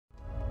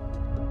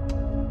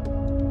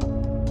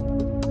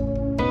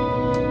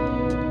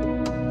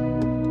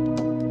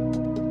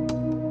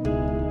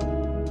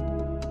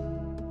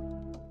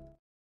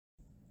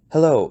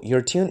Hello,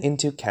 you're tuned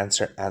into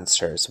Cancer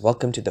Answers.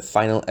 Welcome to the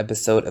final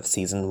episode of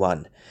Season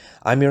 1.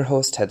 I'm your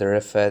host, Heather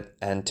Riffet,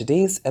 and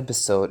today's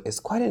episode is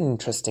quite an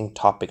interesting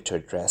topic to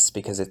address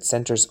because it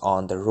centers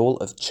on the role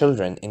of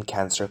children in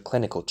cancer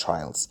clinical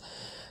trials.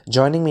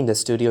 Joining me in the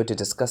studio to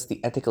discuss the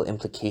ethical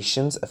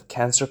implications of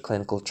cancer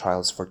clinical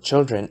trials for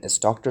children is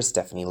Dr.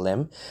 Stephanie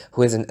Lim,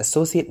 who is an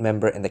associate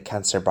member in the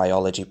Cancer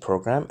Biology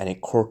Program and a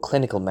core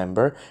clinical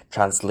member,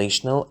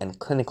 translational and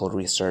clinical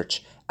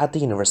research at the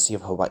University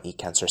of Hawaii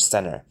Cancer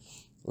Center.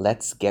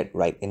 Let's get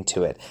right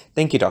into it.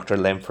 Thank you, Dr.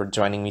 Lim, for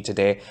joining me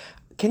today.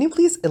 Can you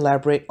please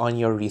elaborate on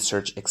your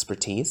research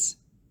expertise?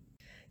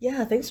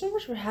 Yeah, thanks so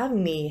much for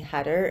having me,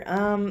 Heather.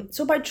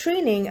 So by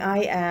training,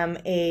 I am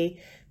a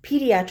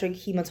pediatric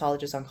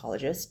hematologist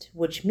oncologist,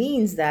 which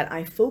means that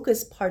I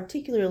focus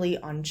particularly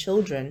on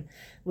children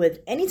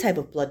with any type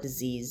of blood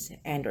disease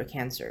and or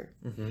cancer.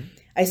 Mm-hmm.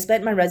 I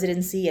spent my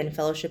residency and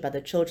fellowship at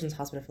the Children's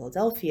Hospital of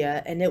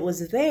Philadelphia, and it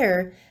was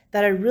there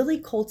that I really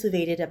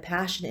cultivated a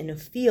passion in a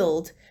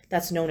field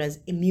that's known as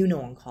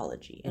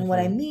immuno-oncology. And what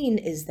I mean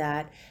is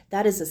that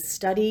is a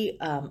study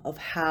of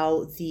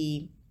how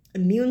the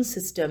immune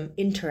system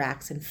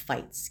interacts and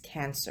fights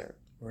cancer.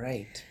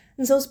 Right.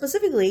 And so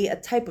specifically, a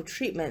type of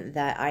treatment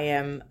that I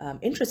am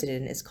interested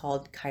in is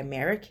called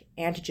chimeric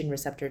antigen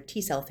receptor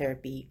T-cell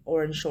therapy,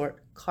 or in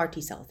short, CAR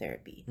T-cell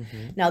therapy.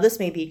 Mm-hmm. Now, this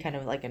may be kind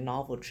of like a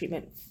novel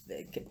treatment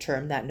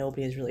term that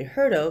nobody has really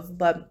heard of,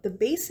 but the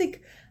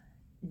basic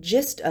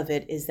gist of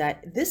it is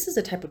that this is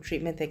a type of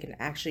treatment that can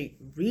actually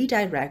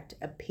redirect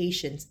a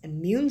patient's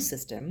immune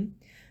system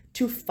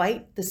to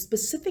fight the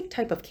specific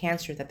type of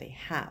cancer that they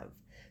have.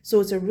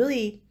 So it's a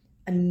really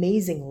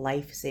amazing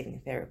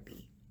life-saving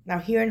therapy. Now,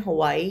 here in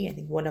Hawaii, I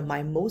think one of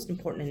my most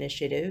important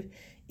initiatives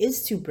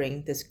is to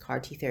bring this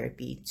CAR T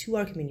therapy to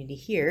our community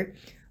here,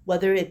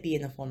 whether it be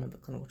in the form of a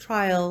clinical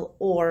trial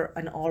or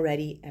an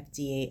already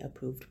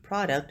FDA-approved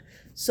product,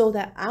 so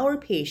that our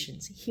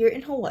patients here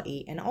in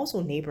Hawaii and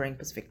also neighboring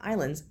Pacific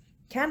Islands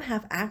can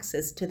have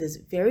access to this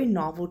very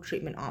novel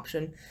treatment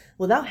option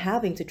without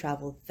having to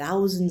travel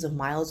thousands of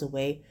miles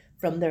away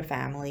from their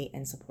family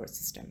and support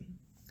system.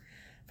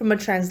 From a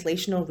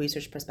translational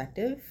research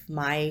perspective,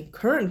 my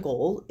current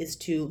goal is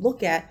to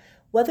look at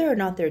whether or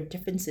not there are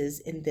differences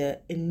in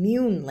the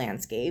immune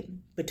landscape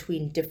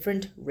between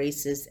different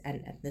races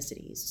and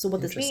ethnicities. So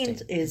what this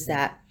means is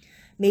that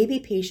maybe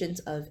patients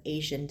of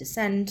Asian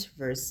descent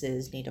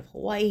versus Native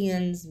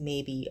Hawaiians,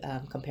 maybe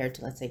compared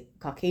to, let's say,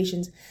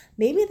 Caucasians,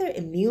 maybe their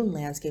immune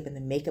landscape and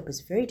the makeup is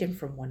very different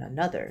from one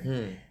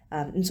another.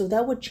 And so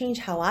that would change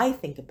how I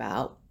think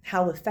about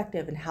how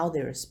effective and how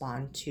they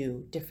respond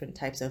to different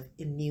types of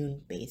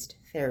immune-based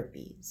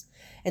therapies.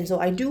 And so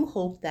I do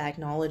hope that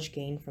knowledge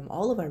gained from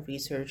all of our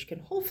research can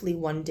hopefully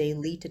one day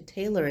lead to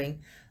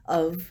tailoring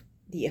of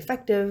the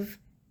effective,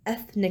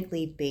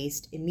 ethnically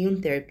based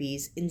immune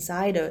therapies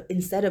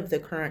instead of the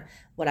current,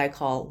 what I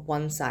call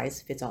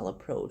one-size-fits-all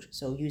approach.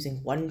 So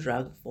using one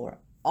drug for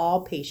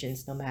all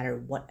patients, no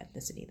matter what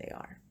ethnicity they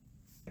are.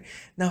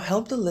 Now,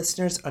 help the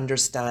listeners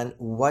understand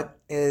what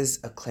is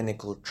a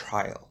clinical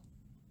trial.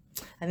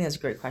 I think that's a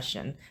great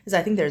question, because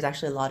I think there's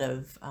actually a lot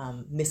of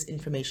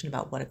misinformation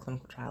about what a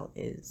clinical trial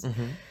is.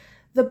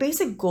 The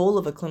basic goal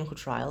of a clinical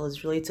trial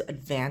is really to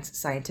advance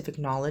scientific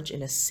knowledge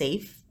in a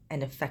safe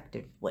and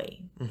effective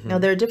way. Now,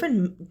 there are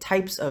different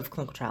types of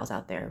clinical trials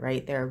out there,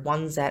 right? There are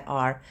ones that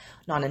are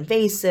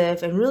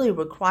non-invasive and really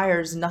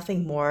requires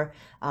nothing more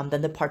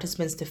than the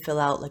participants to fill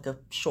out like a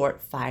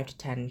short 5 to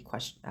 10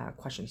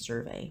 question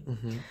survey.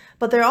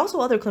 But there are also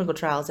other clinical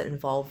trials that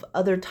involve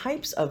other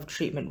types of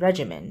treatment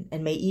regimen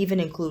and may even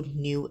include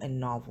new and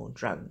novel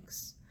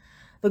drugs.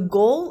 The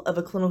goal of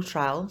a clinical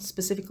trial,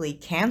 specifically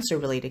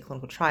cancer-related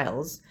clinical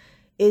trials,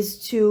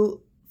 is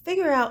to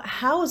figure out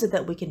how is it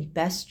that we can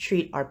best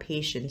treat our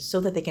patients so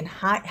that they can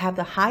have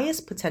the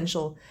highest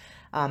potential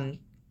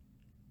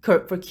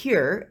for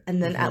cure,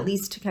 and then at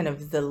least kind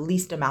of the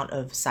least amount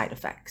of side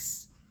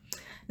effects.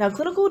 Now,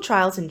 clinical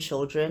trials in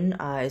children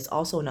is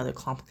also another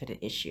complicated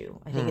issue.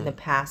 I think in the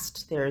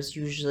past, there's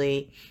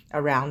usually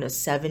around a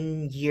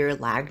 7-year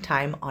lag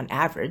time on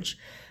average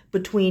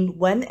between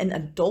when an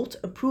adult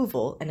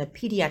approval and a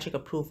pediatric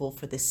approval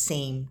for the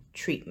same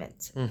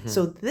treatment.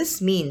 So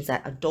this means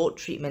that adult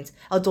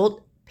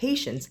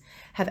patients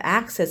have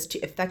access to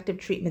effective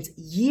treatments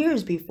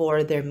years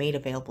before they're made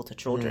available to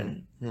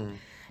children.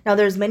 Now,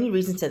 there's many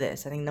reasons to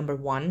this. I think number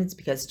one, it's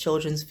because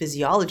children's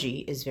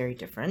physiology is very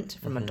different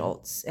from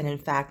adults. And in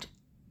fact,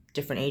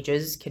 different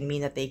ages can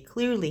mean that they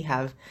clearly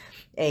have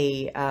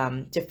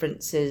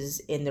differences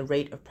in the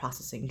rate of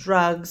processing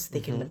drugs. They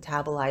can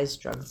metabolize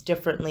drugs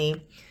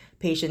differently.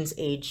 Patients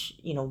age,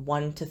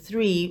 1 to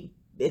 3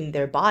 in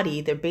their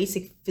body, their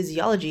basic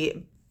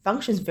physiology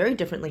functions very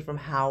differently from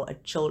how a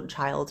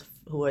child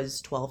who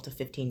is 12 to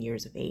 15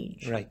 years of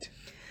age. Right.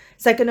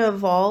 Second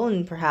of all,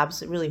 and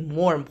perhaps really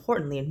more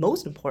importantly and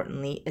most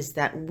importantly, is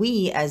that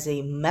we as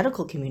a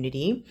medical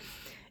community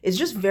is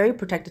just very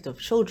protective of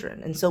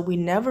children. And so we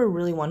never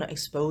really want to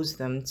expose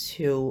them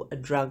to a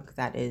drug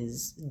that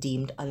is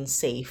deemed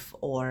unsafe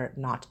or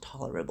not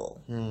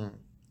tolerable.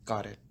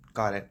 Got it.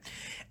 Got it.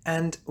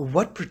 And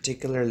what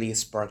particularly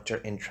sparked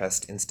your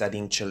interest in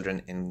studying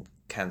children in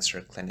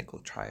cancer clinical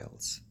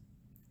trials?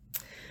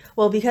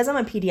 Well, because I'm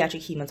a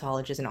pediatric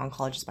hematologist and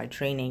oncologist by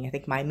training, I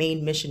think my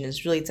main mission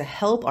is really to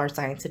help our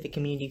scientific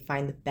community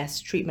find the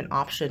best treatment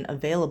option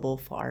available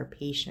for our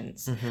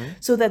patients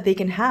so that they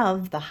can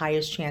have the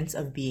highest chance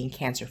of being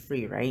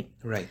cancer-free, right?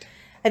 Right.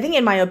 I think,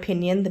 in my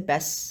opinion, the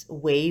best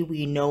way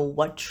we know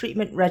what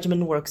treatment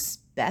regimen works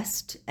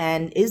best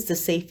and is the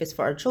safest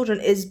for our children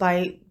is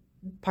by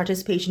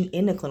participation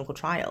in a clinical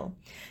trial.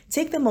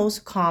 Take the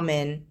most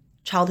common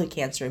childhood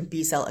cancer,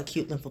 B-cell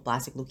acute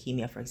lymphoblastic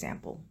leukemia, for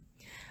example.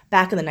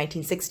 Back in the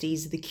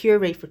 1960s, the cure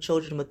rate for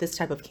children with this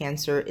type of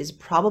cancer is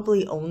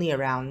probably only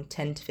around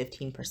 10 to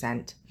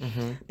 15%.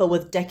 But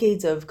with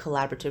decades of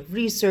collaborative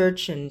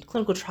research and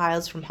clinical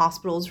trials from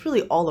hospitals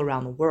really all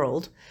around the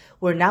world,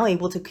 we're now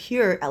able to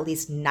cure at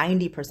least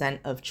 90%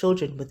 of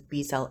children with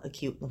B-cell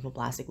acute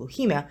lymphoblastic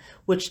leukemia,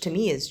 which to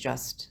me is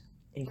just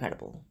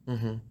incredible.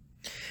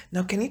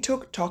 Now, can you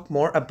talk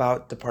more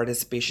about the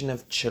participation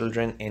of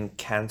children in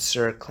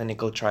cancer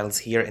clinical trials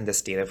here in the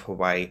state of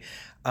Hawaii?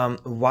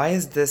 Why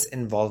is this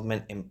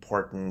involvement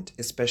important,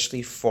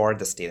 especially for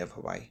the state of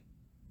Hawaii?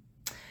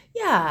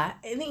 Yeah,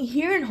 I think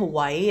here in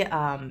Hawaii,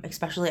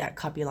 especially at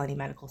Kapiolani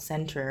Medical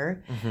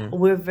Center,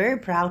 we're very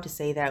proud to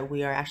say that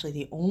we are actually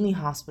the only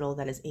hospital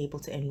that is able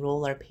to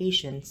enroll our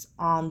patients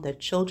on the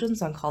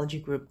Children's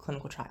Oncology Group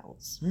clinical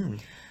trials.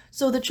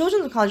 So the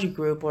Children's Oncology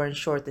Group, or in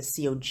short, the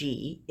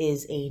COG,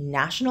 is a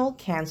National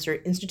Cancer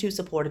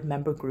Institute-supported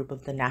member group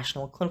of the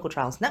National Clinical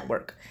Trials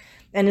Network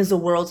and is the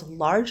world's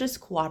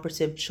largest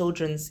cooperative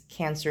children's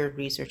cancer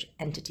research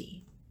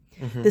entity.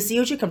 The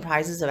COG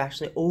comprises of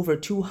actually over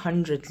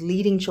 200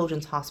 leading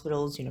children's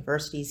hospitals,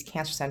 universities,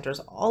 cancer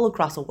centers all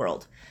across the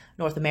world: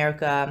 North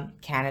America,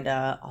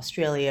 Canada,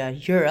 Australia,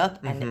 Europe,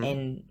 and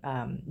in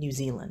New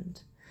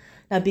Zealand.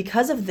 Now,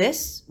 because of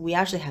this, we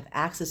actually have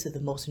access to the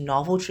most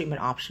novel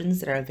treatment options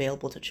that are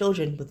available to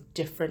children with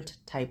different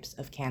types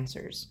of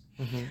cancers.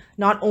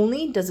 Not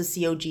only does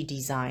the COG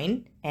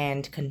design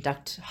and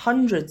conduct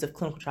hundreds of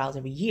clinical trials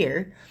every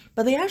year,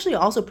 but they actually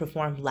also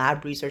perform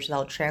lab research that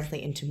will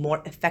translate into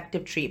more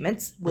effective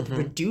treatments with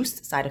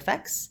reduced side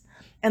effects.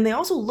 And they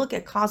also look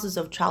at causes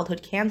of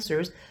childhood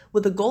cancers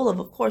with the goal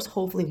of course,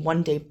 hopefully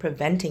one day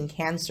preventing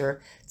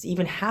cancer to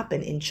even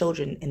happen in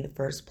children in the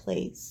first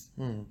place.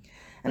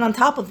 And on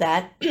top of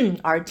that,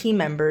 our team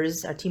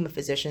members, our team of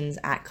physicians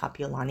at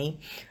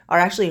Kapiolani are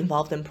actually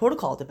involved in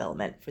protocol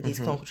development for these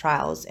clinical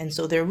trials. And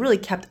so they're really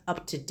kept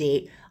up to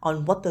date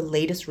on what the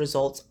latest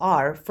results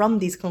are from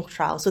these clinical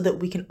trials so that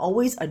we can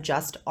always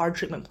adjust our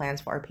treatment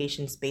plans for our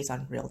patients based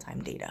on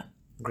real-time data.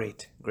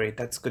 Great.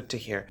 That's good to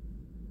hear.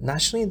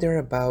 Nationally, there are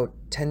about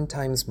 10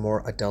 times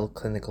more adult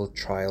clinical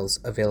trials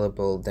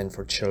available than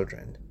for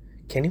children.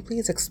 Can you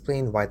please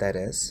explain why that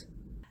is?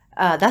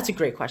 That's a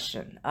great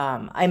question.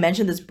 I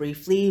mentioned this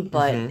briefly,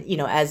 but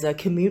as a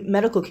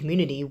medical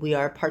community, we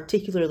are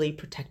particularly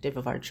protective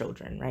of our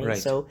children, right?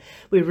 So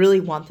we really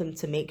want them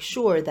to make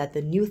sure that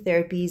the new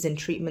therapies and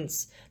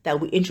treatments that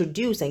we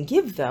introduce and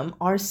give them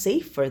are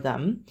safe for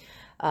them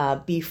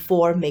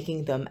before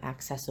making them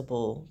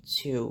accessible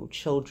to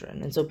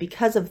children. And so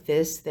because of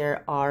this,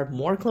 there are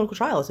more clinical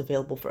trials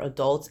available for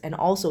adults, and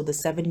also the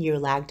 7-year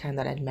lag time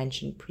that I'd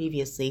mentioned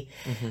previously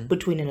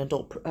between an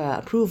adult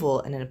approval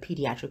and a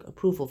pediatric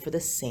approval for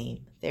the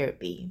same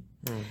therapy.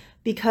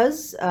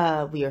 Because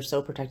we are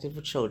so protective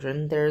of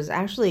children, there's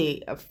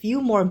actually a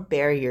few more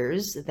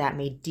barriers that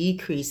may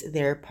decrease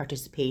their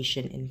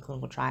participation in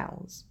clinical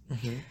trials.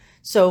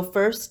 So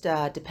first,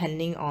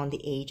 depending on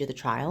the age of the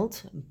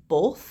child,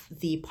 both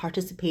the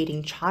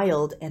participating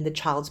child and the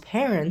child's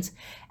parents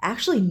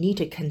actually need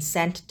to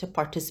consent to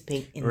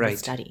participate in the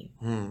study.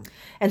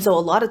 And so a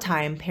lot of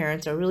time,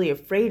 parents are really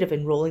afraid of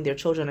enrolling their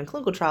children in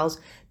clinical trials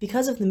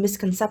because of the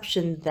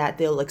misconception that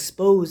they'll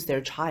expose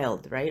their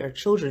child, right, or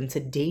children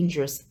to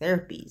dangerous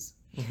therapies.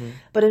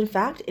 But in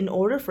fact, in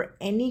order for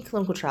any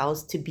clinical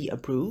trials to be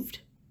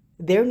approved,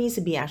 there needs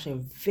to be actually a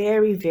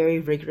very, very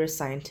rigorous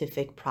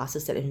scientific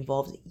process that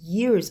involves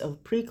years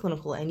of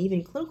preclinical and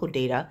even clinical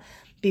data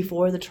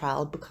before the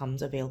trial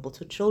becomes available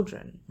to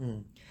children.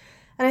 And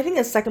I think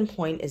the second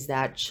point is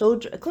that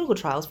clinical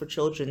trials for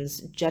children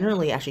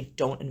generally actually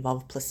don't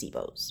involve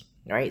placebos,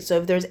 right? So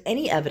if there's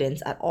any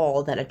evidence at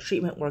all that a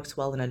treatment works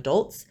well in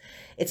adults,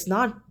 it's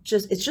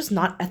just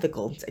not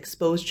ethical to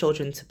expose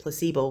children to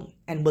placebo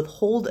and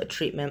withhold a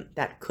treatment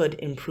that could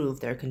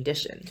improve their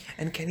condition.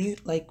 And can you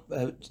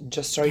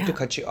just sorry to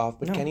cut you off,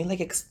 but can you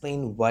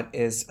explain what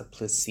is a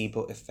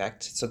placebo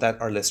effect so that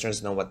our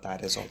listeners know what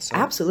that is also?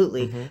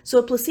 Absolutely. So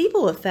a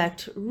placebo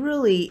effect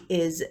really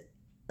is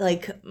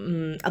like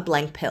a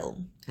blank pill.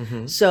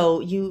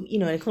 So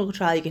in a clinical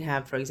trial, you can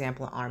have, for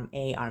example, arm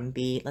A, arm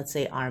B. Let's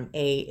say arm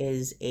A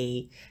is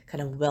a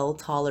kind of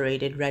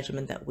well-tolerated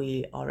regimen that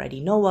we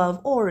already know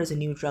of, or is a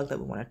new drug that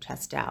we want to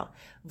test out,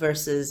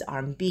 versus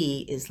arm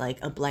B is like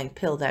a blank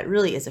pill that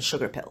really is a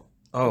sugar pill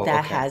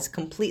that has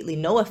completely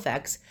no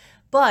effects.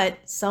 But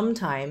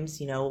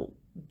sometimes,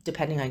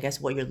 depending, I guess,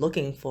 what you're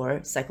looking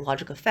for,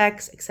 psychological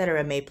effects,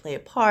 etc., may play a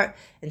part.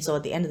 And so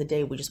at the end of the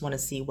day, we just want to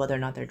see whether or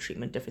not there are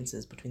treatment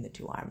differences between the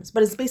two arms.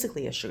 But it's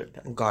basically a sugar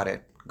pill. Got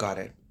it. Got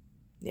it.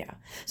 Yeah.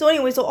 So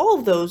anyway, so all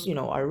of those,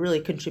 are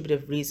really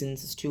contributive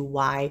reasons as to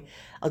why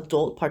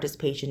adult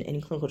participation in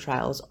clinical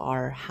trials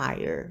are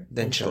higher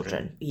than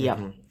children. Yeah.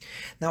 Mm-hmm.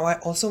 Now, I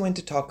also want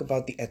to talk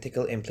about the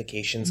ethical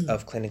implications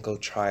of clinical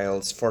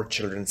trials for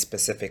children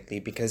specifically,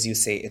 because you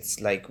say it's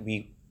like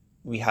we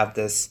have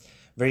this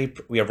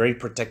we are very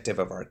protective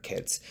of our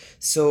kids.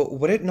 So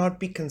would it not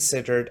be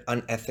considered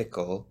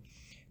unethical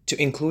to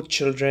include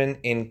children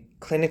in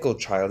clinical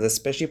trials,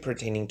 especially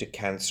pertaining to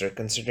cancer,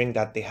 considering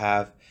that they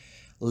have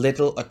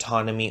little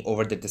autonomy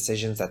over the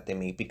decisions that they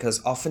make?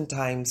 Because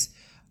oftentimes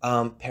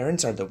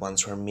parents are the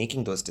ones who are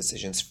making those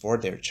decisions for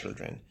their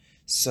children.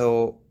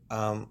 So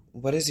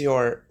what is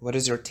your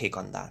take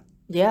on that?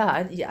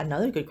 Yeah,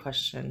 another good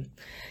question.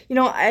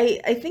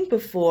 I think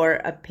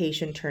before a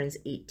patient turns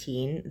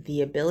 18,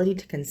 the ability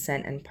to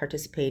consent and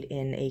participate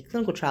in a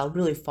clinical trial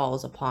really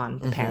falls upon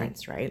the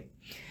parents, right?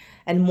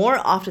 And more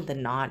often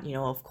than not,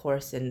 of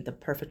course, in the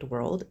perfect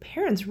world,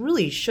 parents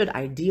really should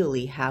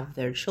ideally have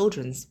their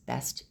children's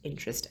best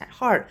interest at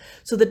heart.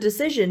 So the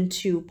decision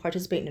to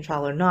participate in a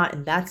trial or not,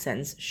 in that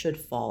sense, should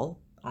fall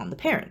on the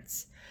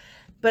parents.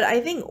 But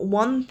I think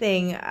one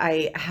thing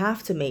I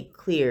have to make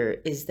clear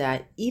is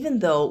that even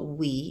though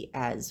we,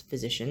 as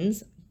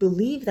physicians,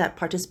 believe that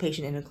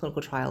participation in a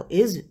clinical trial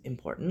is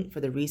important for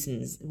the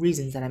reasons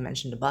that I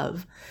mentioned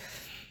above,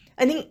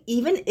 I think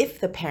even if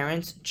the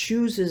parent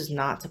chooses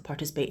not to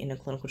participate in a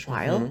clinical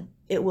trial,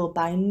 it will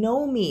by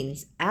no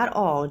means at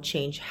all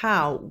change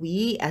how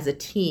we as a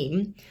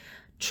team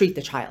treat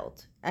the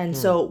child. And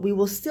so we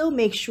will still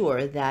make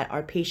sure that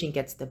our patient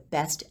gets the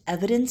best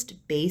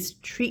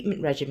evidence-based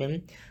treatment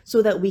regimen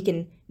so that we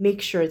can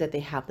make sure that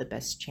they have the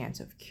best chance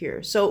of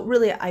cure. So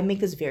really, I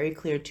make this very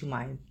clear to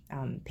my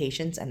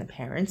patients and the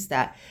parents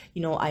that,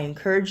 I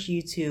encourage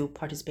you to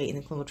participate in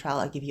the clinical trial.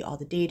 I'll give you all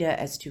the data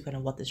as to kind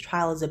of what this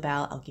trial is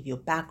about. I'll give you a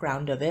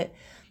background of it.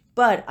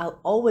 But I'll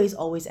always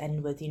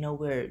end with,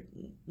 we're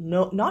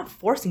not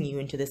forcing you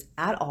into this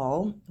at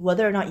all,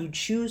 whether or not you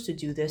choose to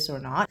do this or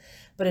not.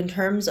 But in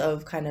terms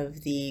of kind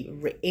of the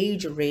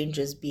age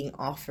ranges being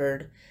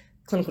offered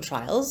clinical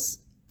trials,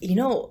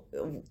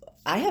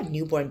 I have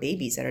newborn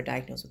babies that are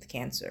diagnosed with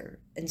cancer.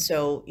 And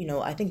so,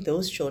 I think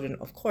those children,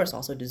 of course,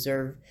 also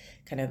deserve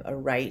kind of a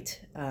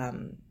right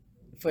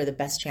for the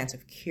best chance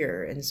of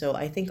cure. And so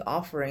I think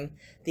offering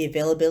the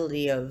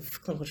availability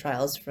of clinical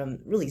trials from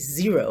really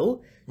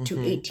 0 to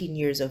 18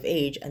 years of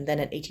age, and then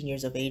at 18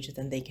 years of age,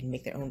 then they can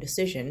make their own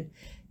decision,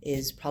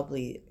 is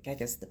probably, I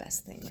guess, the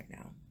best thing right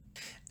now.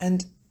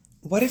 And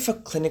what if a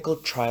clinical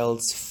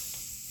trials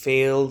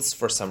fails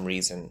for some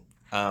reason?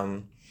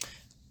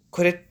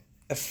 Could it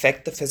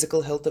affect the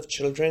physical health of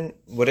children?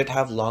 Would it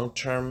have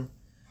long-term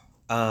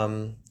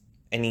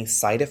any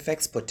side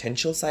effects,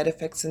 potential side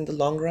effects in the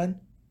long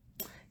run?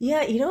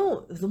 Yeah,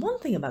 the one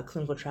thing about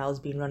clinical trials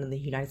being run in the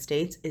United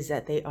States is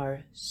that they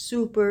are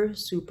super,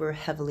 super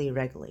heavily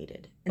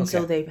regulated. And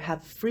so they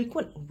have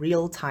frequent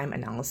real-time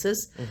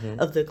analysis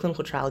of the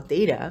clinical trial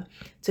data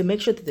to make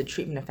sure that the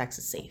treatment effects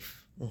is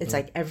safe. It's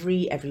like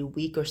every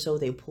week or so,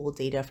 they pull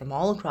data from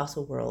all across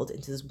the world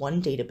into this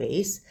one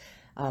database,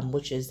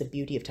 which is the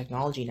beauty of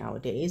technology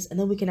nowadays. And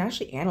then we can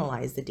actually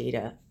analyze the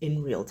data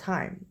in real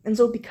time. And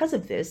so because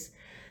of this,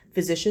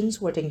 physicians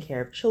who are taking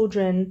care of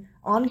children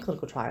on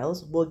clinical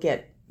trials will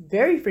get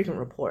very frequent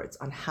reports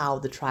on how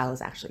the trial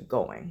is actually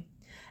going.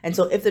 And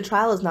so if the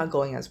trial is not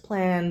going as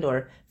planned,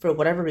 or for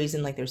whatever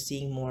reason, like they're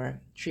seeing more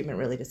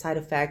treatment-related side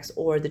effects,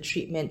 or the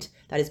treatment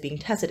that is being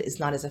tested is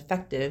not as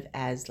effective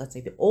as, let's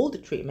say, the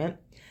old treatment,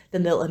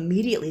 then they'll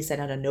immediately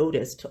send out a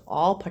notice to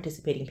all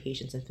participating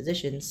patients and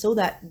physicians so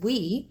that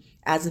we,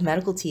 as a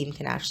medical team,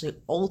 can actually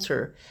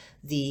alter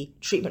the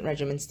treatment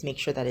regimens to make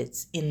sure that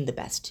it's in the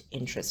best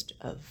interest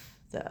of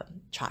the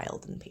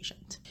child and the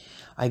patient.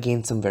 I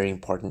gained some very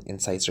important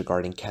insights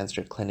regarding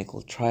cancer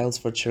clinical trials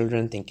for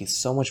children. Thank you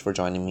so much for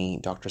joining me,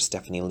 Dr.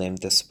 Stephanie Lim.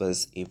 This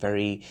was a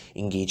very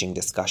engaging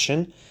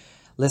discussion.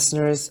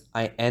 Listeners,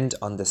 I end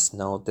on this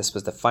note. This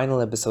was the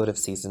final episode of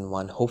season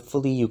 1.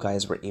 Hopefully you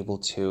guys were able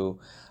to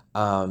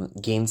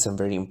gain some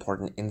very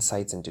important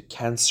insights into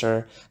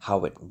cancer,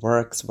 how it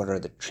works, what are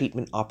the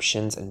treatment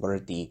options, and what are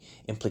the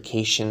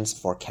implications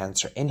for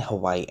cancer in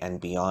Hawaii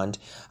and beyond.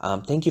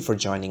 Thank you for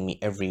joining me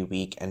every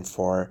week and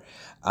for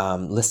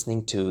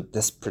listening to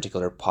this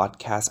particular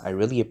podcast. I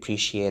really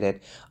appreciate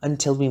it.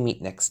 Until we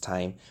meet next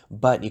time,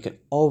 but you can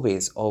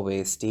always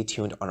stay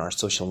tuned on our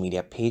social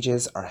media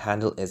pages. Our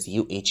handle is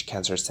UH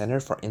Cancer Center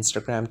for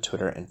Instagram,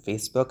 Twitter, and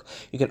Facebook.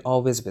 You can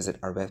always visit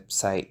our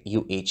website,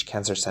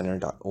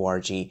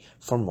 uhcancercenter.org,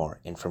 for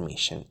more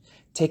information.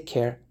 Take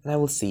care, and I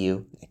will see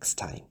you next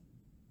time.